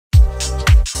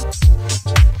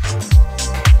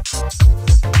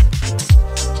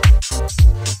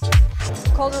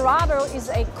Calldorado is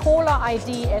a Caller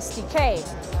ID SDK,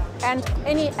 and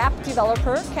any app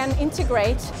developer can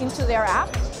integrate into their app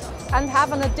and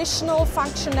have an additional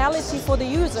functionality for the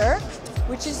user,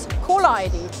 which is Caller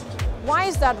ID. Why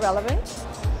is that relevant?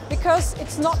 Because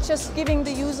it's not just giving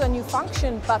the user a new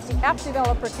function, but the app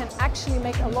developer can actually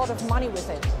make a lot of money with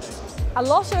it. A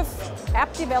lot of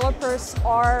app developers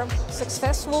are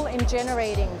successful in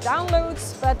generating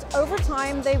downloads, but over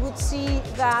time they would see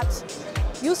that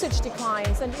usage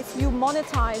declines, and if you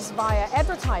monetize via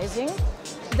advertising,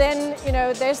 then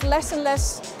there's less and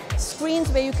less screens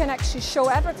where you can actually show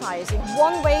advertising.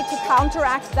 One way to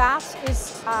counteract that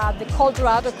is the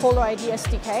Calldorado Caller ID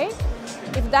SDK.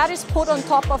 If that is put on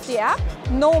top of the app,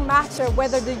 no matter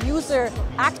whether the user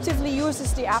actively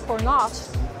uses the app or not,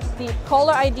 the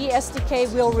Caller ID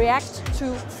SDK will react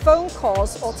to phone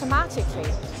calls automatically.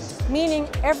 Meaning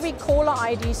every caller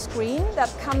ID screen that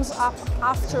comes up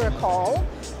after a call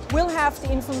will have the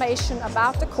information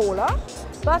about the caller,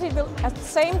 but it will at the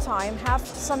same time have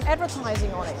some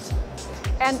advertising on it.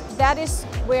 And that is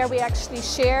where we actually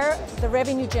share the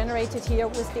revenue generated here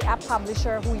with the app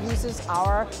publisher who uses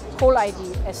our Caller ID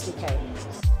SDK.